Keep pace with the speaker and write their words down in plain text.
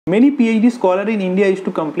Many PhD scholars in India used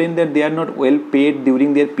to complain that they are not well paid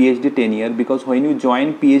during their PhD tenure, because when you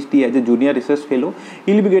join PhD as a junior research fellow,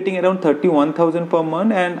 you will be getting around 31,000 per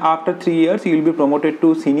month, and after 3 years you will be promoted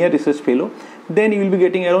to senior research fellow. Then you will be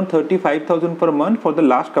getting around 35,000 per month for the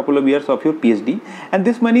last couple of years of your PhD, and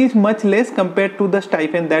this money is much less compared to the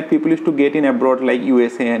stipend that people used to get in abroad like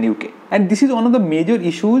USA and UK. And this is one of the major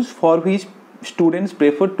issues for which students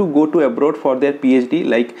prefer to go to abroad for their PhD.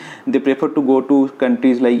 Like, they prefer to go to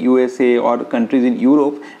countries like USA or countries in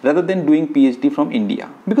Europe rather than doing PhD from India,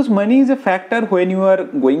 because money is a factor when you are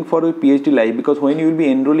going for a PhD life. Because when you will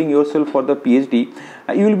be enrolling yourself for the PhD,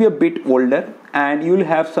 you will be a bit older and you will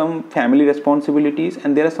have some family responsibilities,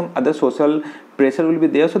 and there are some other social pressure will be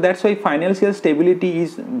there. So that's why financial stability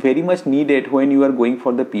is very much needed when you are going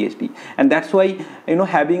for the PhD, and that's why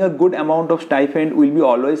having a good amount of stipend will be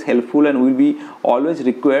always helpful and will be always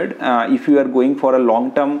required if you are going for a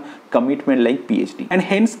long-term commitment like PhD. And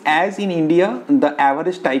hence, as in India the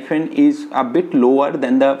average stipend is a bit lower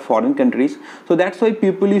than the foreign countries, so that's why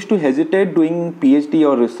people used to hesitate doing PhD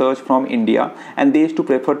or research from India, and they used to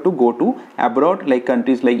prefer to go to abroad like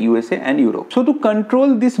countries like USA and Europe. So to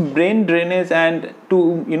control this brain drainage and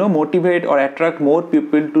to motivate or attract more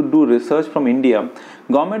people to do research from India,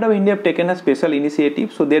 Government of India have taken a special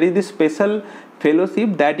initiative. So there is this special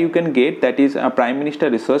fellowship that you can get, that is a Prime Minister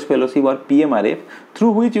Research Fellowship or PMRF,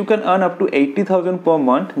 through which you can earn up to 80,000 per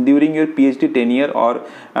month during your PhD tenure or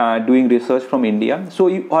doing research from India. So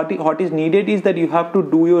what is needed is that you have to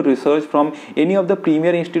do your research from any of the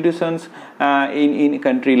premier institutions in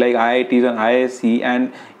country like IITs and IISc,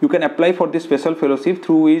 and you can apply for this special fellowship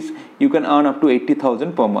through which you can earn up to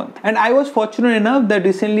 80,000 per month. And I was fortunate enough that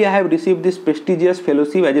recently I have received this prestigious fellowship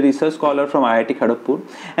as a research scholar from IIT Kharagpur,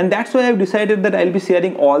 and that's why I have decided that I'll be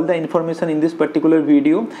sharing all the information in this particular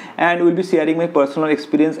video, and will be sharing my personal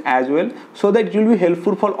experience as well, so that it will be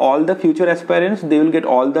helpful for all the future aspirants. They will get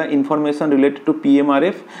all the information related to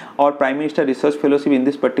PMRF or Prime Minister Research Fellowship in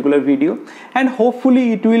this particular video, and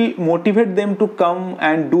hopefully it will motivate them to come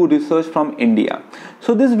and do research from India.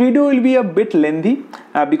 So this video will be a bit lengthy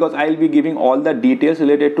because I will be giving all the details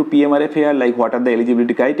related to PMRF here, like what are the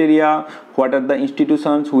eligibility criteria, what are the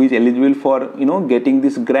institutions who is eligible for getting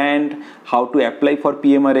this grant, how to apply for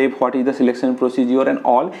PMRF, what is the selection procedure, and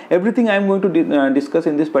all everything I am going to discuss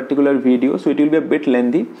in this particular video. So it will be a bit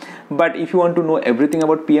lengthy, but if you want to know everything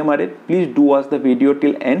about PMRF, please do watch the video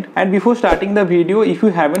till end. And before starting the video, if you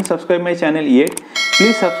haven't subscribed my channel yet,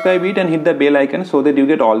 please subscribe it and hit the bell icon so that you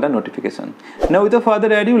get all the notification. Now without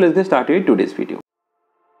further ado, let's get started with today's video.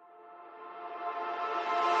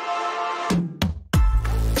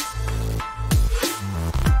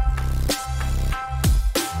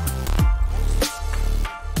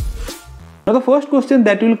 Now the first question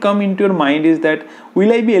that will come into your mind is that,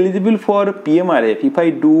 will I be eligible for PMRF if I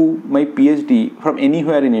do my PhD from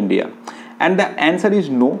anywhere in India? And the answer is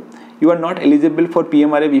no. You are not eligible for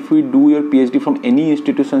PMRF if you do your PhD from any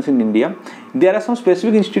institutions in India. There are some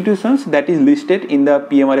specific institutions that is listed in the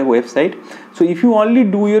PMRF website. So if you only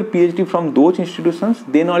do your PhD from those institutions,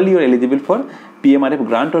 then only you are eligible for PMRF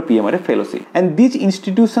grant or PMRF fellowship. And these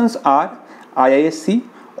institutions are IISc,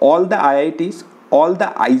 all the IITs, all the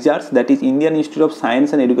IJARs, that is Indian Institute of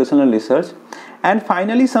Science and Educational Research, and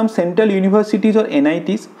finally some central universities or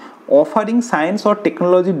NITs offering science or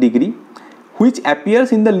technology degree, which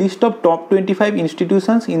appears in the list of top 25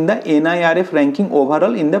 institutions in the NIRF ranking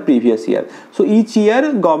overall in the previous year. So each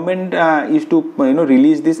year government is to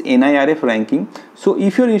release this NIRF ranking. So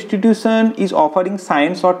if your institution is offering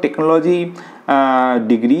science or technology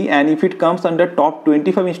degree, and if it comes under top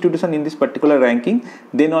 25 institution in this particular ranking,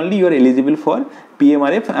 then only you are eligible for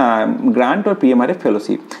PMRF grant or PMRF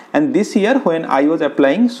fellowship. And this year when I was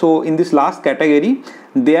applying, so in this last category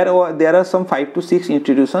there are some 5 to 6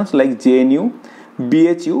 institutions like JNU,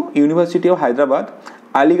 BHU, University of Hyderabad,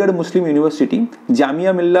 Aligarh Muslim University,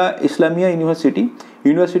 Jamia Millia Islamia University,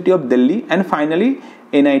 University of Delhi, and finally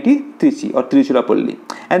NIT Trichy or Tiruchirappalli.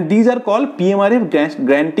 And these are called PMRF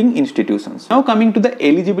granting institutions. Now coming to the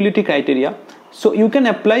eligibility criteria. So you can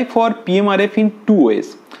apply for PMRF in two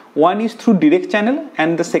ways. One is through direct channel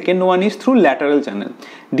and the second one is through lateral channel.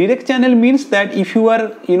 Direct channel means that if you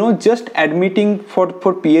are just admitting for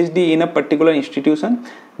PhD in a particular institution,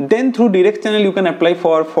 then through direct channel you can apply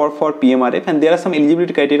for PMRF, and there are some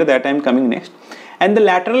eligibility criteria that I am coming next. And the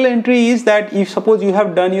lateral entry is that if suppose you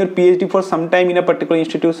have done your PhD for some time in a particular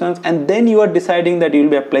institutions and then you are deciding that you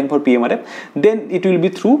will be applying for PMRF, then it will be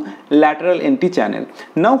through lateral entry channel.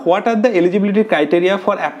 Now what are the eligibility criteria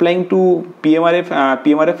for applying to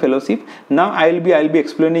PMRF fellowship? Now I will be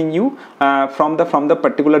explaining you from the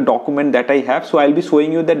particular document that I have. So I will be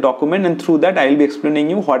showing you that document, and through that I will be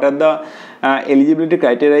explaining you what are the eligibility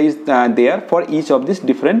criteria is there for each of these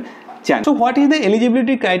different channels. So what is the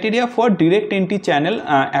eligibility criteria for direct entry channel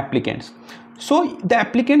applicants? So the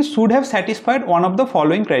applicants should have satisfied one of the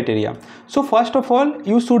following criteria. So first of all,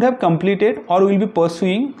 you should have completed or will be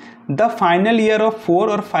pursuing the final year of 4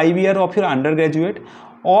 or 5 year of your undergraduate,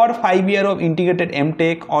 or 5 year of integrated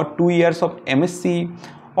MTech, or 2 years of MSc,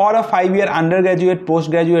 or a 5-year undergraduate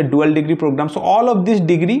postgraduate dual degree program. So all of this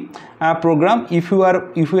degree program, if you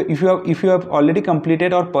have already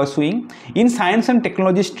completed or pursuing in science and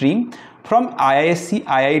technology stream from IISc,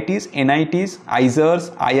 IITs, NITs,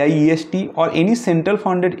 ISERs, IIEST, or any central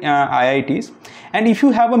funded IITs, and if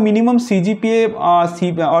you have a minimum CGPA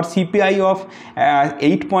or CPI of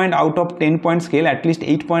 8 point out of 10 point scale, at least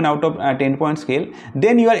 8 point out of 10 point scale,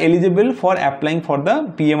 then you are eligible for applying for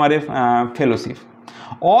the PMRF fellowship.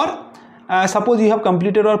 Or suppose you have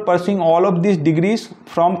completed or pursuing all of these degrees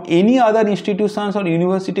from any other institutions or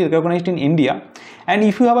university recognized in India, and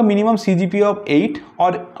if you have a minimum CGPA of 8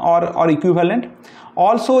 or equivalent.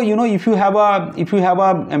 Also, you know, if you have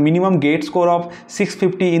a minimum GATE score of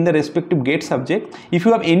 650 in the respective GATE subject, if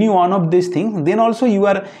you have any one of these things, then also you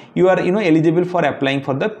are eligible for applying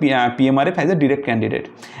for the PMRF as a direct candidate.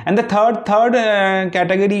 And the third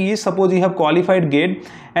category is, suppose you have qualified GATE,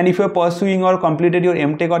 and if you are pursuing or completed your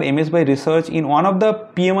MTech or MS by research in one of the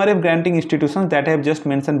PMRF granting institutions that I have just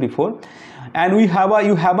mentioned before, and you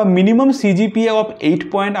have a minimum CGPA of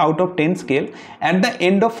 8 point out of 10 scale at the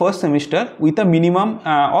end of first semester with a minimum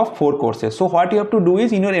of 4 courses. So what you have to do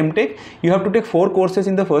is, in your MTech you have to take 4 courses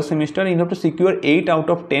in the first semester, and you have to secure 8 out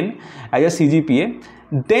of 10 as a CGPA.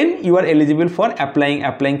 Then you are eligible for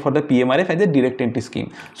applying for the PMRF as a direct entry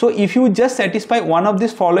scheme. So if you just satisfy one of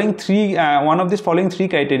these following three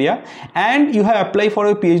criteria, and you have applied for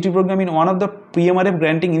a PhD program in one of the PMRF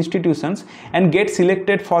granting institutions and get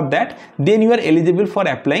selected for that, then you are eligible for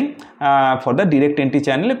applying for the direct entry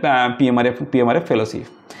channel PMRF fellowship.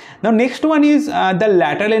 Now next one is the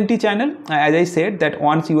lateral entry channel. As I said, that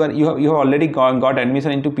once you have already got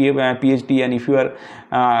admission into PhD, and if you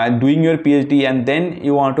are doing your PhD and then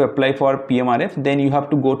you want to apply for PMRF, then you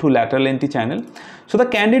have to go to lateral entry channel. So the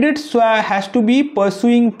candidates has to be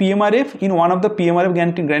pursuing PMRF in one of the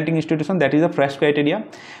PMRF granting institutions. That is the first criteria.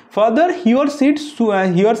 Further, he or she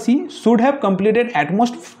should have completed at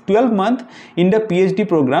most 12 months in the PhD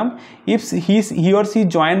program if he or she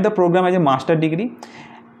joined the program as a master degree,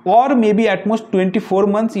 or maybe at most 24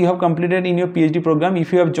 months you have completed in your PhD program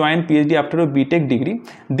if you have joined PhD after a BTech degree,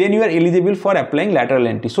 then you are eligible for applying lateral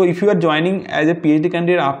entry. So if you are joining as a PhD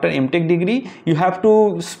candidate after MTech degree, you have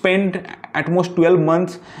to spend at most 12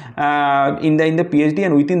 months in the PhD,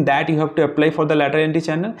 and within that you have to apply for the lateral entry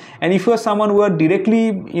channel. And if you are someone who are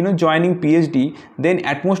directly joining PhD, then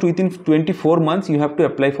at most within 24 months you have to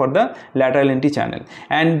apply for the lateral entry channel.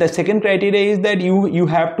 And the second criteria is that you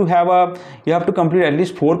have to complete at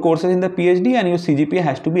least 4 courses in the PhD, and your CGPA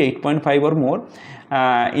has to be 8.5 or more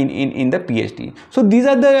in the PhD. So these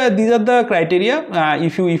are the criteria.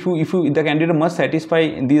 If the candidate must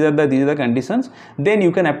satisfy these are the conditions, then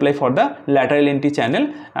you can apply for the lateral entry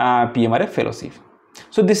channel PMRF fellowship.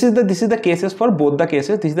 So this is the cases for both the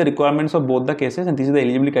cases. This is the requirements of both the cases, and this is the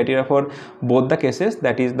eligibility criteria for both the cases,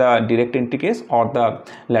 that is the direct entry case or the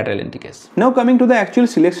lateral entry case. Now coming to the actual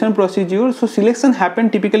selection procedure. So selection happen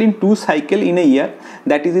typically in 2 cycles in a year,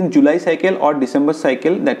 that is in July cycle or December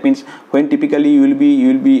cycle. That means when typically you will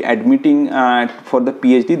be admitting for the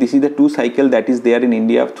PhD. This is the 2 cycle that is there in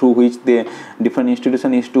India, through which the different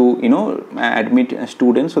institution is to admit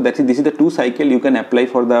students. So this is the 2 cycle you can apply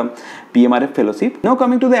for the PMRF fellowship. Now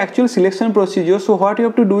coming to the actual selection procedure. So what you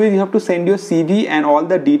have to do is you have to send your CV and all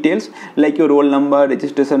the details like your roll number,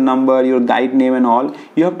 registration number, your guide name and all.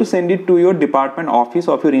 You have to send it to your department office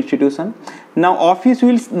of your institution. Now office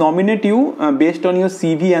will nominate you based on your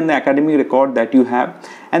CV and the academic record that you have,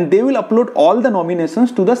 and they will upload all the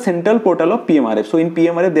nominations to the central portal of PMRF. So in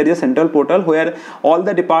PMRF there is a central portal where all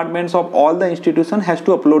the departments of all the institution has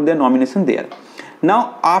to upload their nomination there.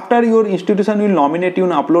 Now after your institution will nominate you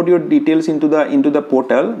and upload your details into the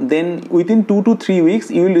portal, then within 2 to 3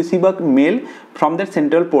 weeks you will receive a mail from that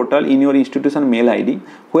central portal in your institution mail ID,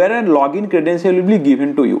 where a login credential will be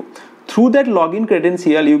given to you. through that login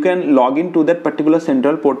credential you can log into that particular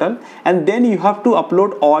central portal, and then you have to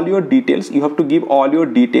upload all your details. You have to give all your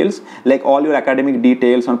details, like all your academic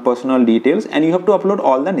details and personal details, and you have to upload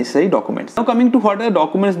all the necessary documents. Now coming to what are the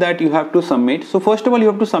documents that you have to submit. So first of all, you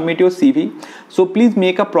have to submit your CV. So please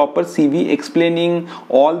make a proper CV explaining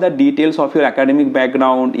all the details of your academic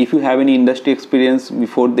background. If you have any industry experience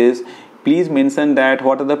before this, please mention that.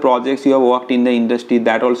 What are the projects you have worked in the industry,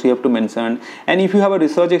 that also you have to mention. And if you have a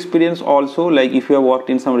research experience also, like if you have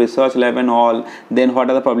worked in some research lab and all, then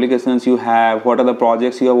what are the publications you have, what are the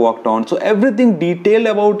projects you have worked on. So everything detailed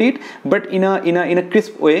about it, but in a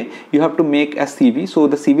crisp way you have to make a CV. So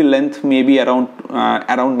the CV length may be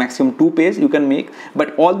around maximum 2 pages you can make,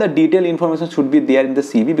 but all the detailed information should be there in the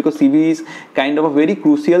CV, because CV is kind of a very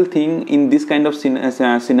crucial thing in this kind of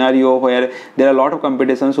scenario where there are a lot of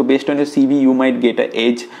competition. So based on your CV you might get an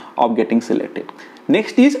edge of getting selected.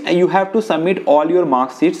 Next is you have to submit all your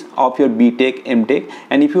mark sheets of your BTech, MTech,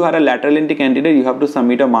 and if you are a lateral entry candidate you have to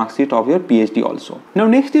submit a mark sheet of your PhD also. Now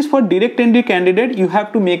next is for direct entry candidate, you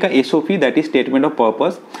have to make a SOP, that is statement of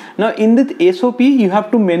purpose. Now in the SOP you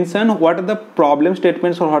have to mention what are the problem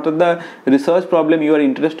statements or what are the research problem you are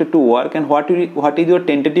interested to work, and what is your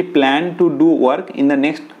tentative plan to do work in the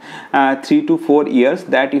next 3 to 4 years,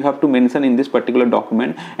 that you have to mention in this particular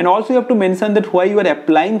document. And also you have to mention that why you are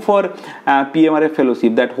applying for PMRF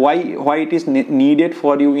fellowship, that why it is needed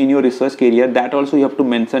for you in your research career, that also you have to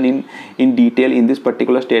mention in detail in this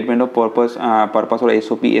particular statement of purpose or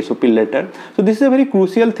SOP letter. So this is a very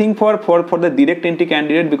crucial thing for the direct entry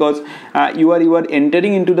candidate, because you are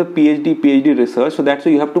entering into the PhD research. So that's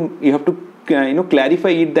why you have to clarify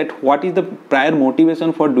it, that what is the prior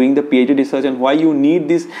motivation for doing the PhD research and why you need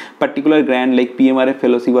this particular grant like PMRF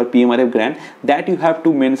fellowship or PMRF grant, that you have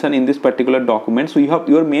to mention in this particular document. So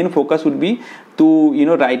your main focus would be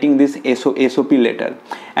to writing this SOP letter.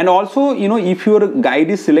 And also if your guide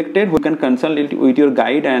is selected, we can consult it with your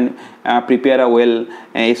guide and prepare a well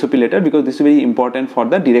SOP letter, because this is very important for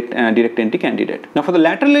the direct entry candidate. Now for the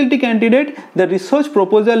lateral entry candidate, the research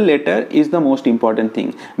proposal letter is the most important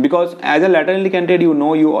thing, because as a lateral entry candidate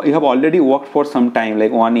you have already worked for some time,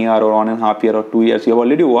 like 1 year or 1.5 years or 2 years you have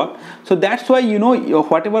already worked. So that's why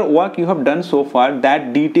whatever work you have done so far,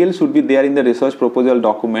 that details should be there in the research proposal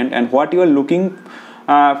document, and what you are looking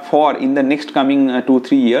for in the next coming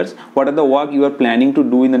 2-3 years, what are the work you are planning to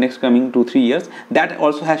do in the next coming 2-3 years, that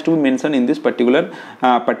also has to be mentioned in this particular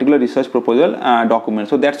research proposal document.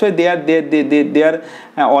 So that's why they are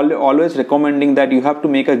always recommending that you have to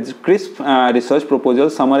make a crisp research proposal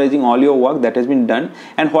summarizing all your work that has been done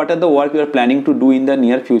and what are the work you are planning to do in the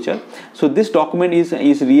near future. So this document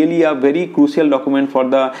is really a very crucial document for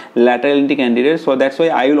the lateral entry candidates. So that's why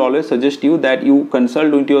I will always suggest you that you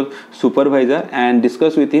consult with your supervisor and discuss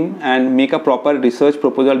with him and make a proper research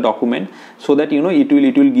proposal document, so that it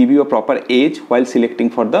will give you a proper edge while selecting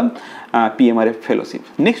for the PMRF fellowship.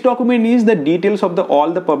 Next document is the details of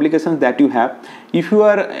all the publications that you have. If you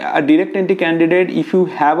are a direct entry candidate, if you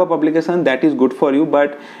have a publication, that is good for you,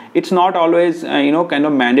 but it's not always kind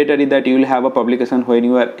of mandatory that you will have a publication when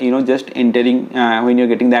you are just entering when you're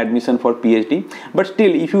getting the admission for PhD. But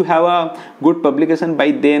still, if you have a good publication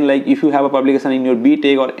by then, like if you have a publication in your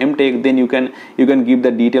BTech or MTech, then you can give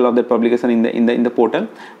the detail of the publication in the portal.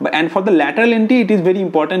 And for the lateral entry, it is very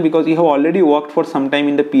important because you have already worked for some time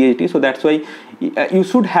in the PhD. So that's why you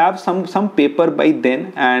should have some paper by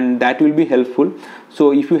then, and that will be helpful.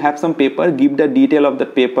 So if you have some paper, give the detail of the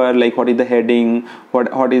paper, like what is the heading,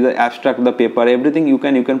 what is the abstract of the paper, everything you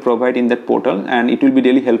can provide in that portal, and it will be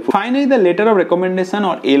really helpful. Finally, the letter of recommendation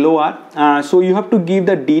or LOR. So you have to give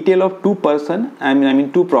the detail of two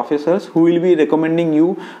professors who will be recommending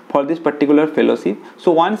you for this particular fellowship.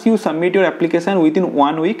 So once you submit your application, within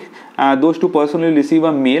 1 week, those two persons will receive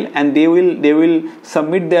a mail, and they will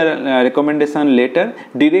submit their recommendation letter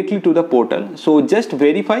directly to the portal. So just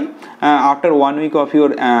verify after 1 week of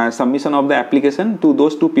your submission of the application to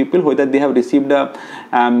those two people whether they have received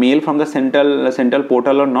a mail from the central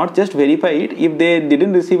portal or not. Just verify it. If they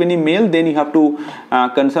didn't receive any mail, then you have to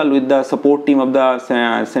consult with the support team of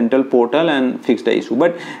the central portal and fix the issue.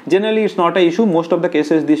 But generally it's not an issue. Most of the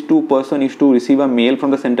cases these two persons used to receive a mail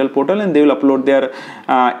from the central portal, and they will upload their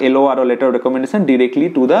LOR or letter of recommendation directly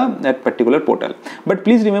to that particular portal. But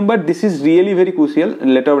please remember, this is really very crucial,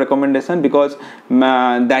 letter of recommendation, because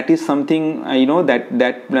that is something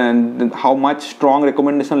how much strong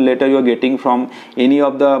recommendation letter you are getting from any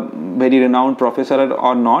of the very renowned professor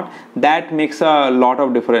or not, that makes a lot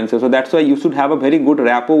of differences. So that's why you should have a very good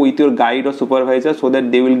rapport with your guide or supervisor, so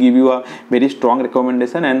that they will give you a very strong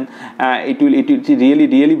recommendation, and it is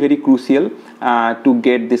really very crucial to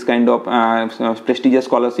get this kind of prestigious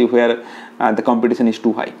scholarship where the competition is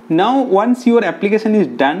too high. Now once your application is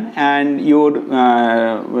done and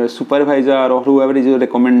your supervisor or whoever is your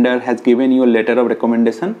recommender has given you a letter of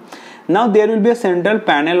recommendation, now there will be a central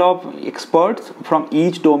panel of experts from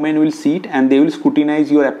each domain will sit, and they will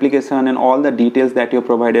scrutinize your application and all the details that you have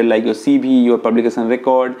provided, like your CV, your publication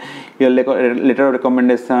record, your letter of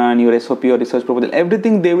recommendation, your SOP or research proposal,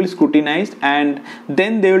 everything they will scrutinize, and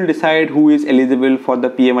then they will decide who is eligible for the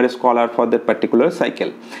PMRF scholar for that particular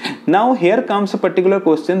cycle. Now here comes a particular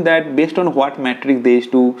question, that based on what metric they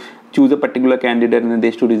used to choose a particular candidate and then they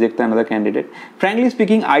used to reject another candidate. Frankly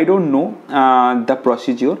speaking, I don't know the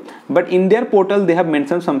procedure, but in their portal they have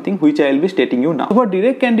mentioned something which I will be stating you now. For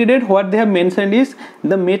direct candidate, what they have mentioned is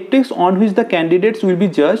the metrics on which the candidates will be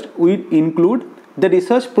judged will include the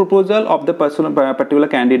research proposal of the particular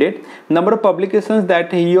candidate, number of publications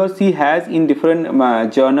that he or she has in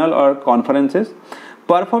different journal or conferences,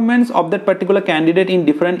 performance of that particular candidate in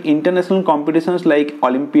different international competitions like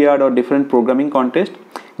Olympiad or different programming contest,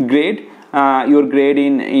 grade, your grade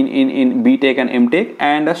in BTech and MTech,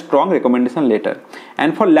 and a strong recommendation letter.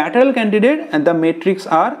 And for lateral candidate, the metrics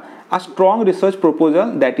are a strong research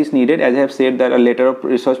proposal that is needed. As I have said, that a letter of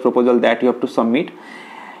research proposal that you have to submit,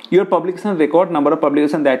 your publication record, number of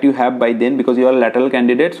publications that you have by then, because you are a lateral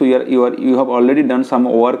candidate, so you have already done some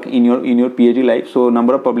work in your PhD life, so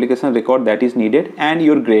number of publication record that is needed, and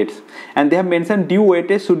your grades. And they have mentioned due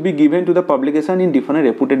weightage should be given to the publication in different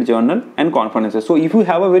reputed journal and conferences. So if you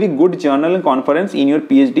have a very good journal and conference in your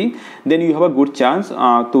PhD, then you have a good chance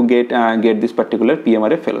to get this particular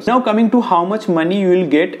PMRF fellowship. Now coming to how much money you will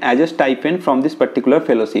get as a stipend from this particular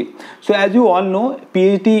fellowship. So as you all know,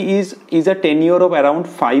 PhD is a tenure of around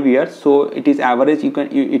 5 years, so it is average,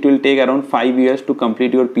 it will take around 5 years to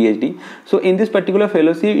complete your PhD. So in this particular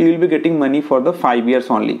fellowship you will be getting money for the 5 years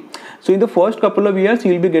only. So in the first couple of years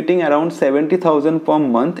you will be getting around 70,000 per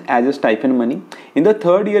month as a stipend money. In the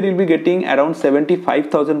third year you will be getting around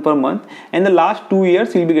 75,000 per month, and the last 2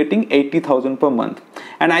 years you will be getting 80,000 per month.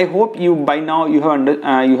 And I hope you by now you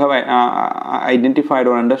have identified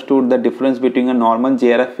or understood the difference between a normal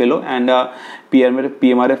JRF fellow and a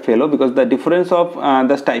PMRF fellow, because the difference of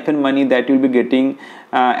the stipend money that you will be getting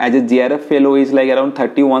as a JRF fellow is like around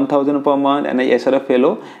 31,000 per month, and a SRF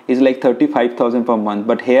fellow is like 35,000 per month.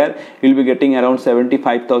 But here you will be getting around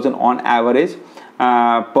 75,000 on average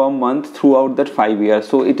per month throughout that 5 years.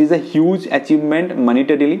 So it is a huge achievement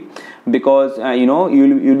monetarily, because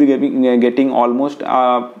you'll be getting almost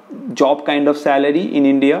a job kind of salary in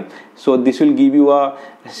India. So this will give you a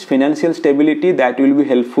financial stability that will be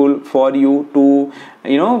helpful for you to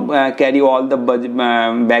carry all the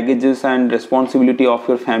baggages and responsibility of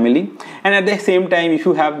your family. And at the same time, if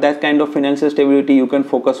you have that kind of financial stability, you can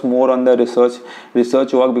focus more on the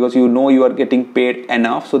research work, because you are getting paid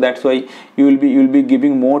enough. So that's why you will be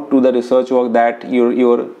giving more to the research work that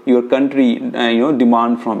your country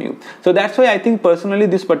demand from you. So that's why I think personally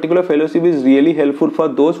this particular fellowship is really helpful for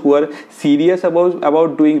those who are serious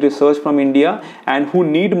about doing research from India and who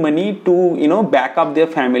need money to back up their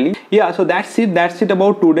family. Yeah, so that's it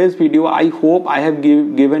about today's video. I hope I have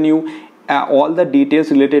given you all the details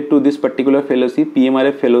related to this particular fellowship,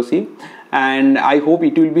 PMRF fellowship, and I hope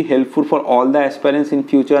it will be helpful for all the aspirants in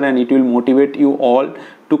future, and it will motivate you all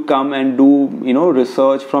to come and do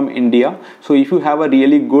research from India. So if you have a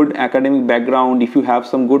really good academic background, if you have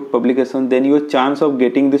some good publications, then your chance of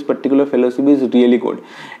getting this particular fellowship is really good.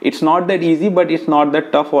 It's not that easy, but it's not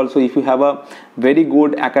that tough also. If you have a very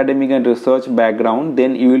good academic and research background,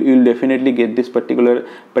 then you will definitely get this particular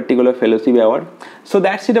fellowship award. So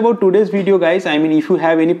that's it about today's video, guys. I mean, if you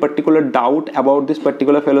have any particular doubt about this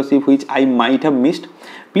particular fellowship which I might have missed,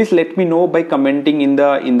 please let me know by commenting in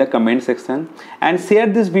the comment section, and share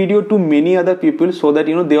this video to many other people, so that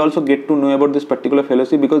they also get to know about this particular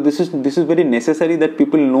fellowship, because this is very necessary that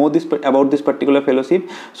people know about this particular fellowship,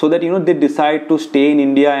 so that they decide to stay in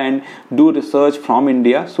India and do research from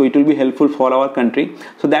India. So it will be helpful for our country.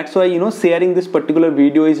 So that's why sharing this particular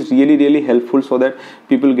video is really helpful, so that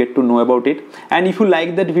people get to know about it. And if you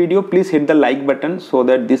like that video, please hit the like button so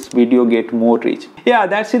that this video get more reach. Yeah,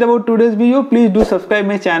 that's it about today's video. Please do subscribe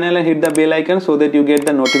my channel and hit the bell icon, so that you get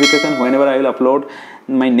the notification whenever I will upload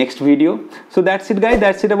my next video. So that's it, guys.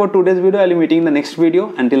 That's it about today's video. I'll be meeting in the next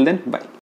video. Until then, bye.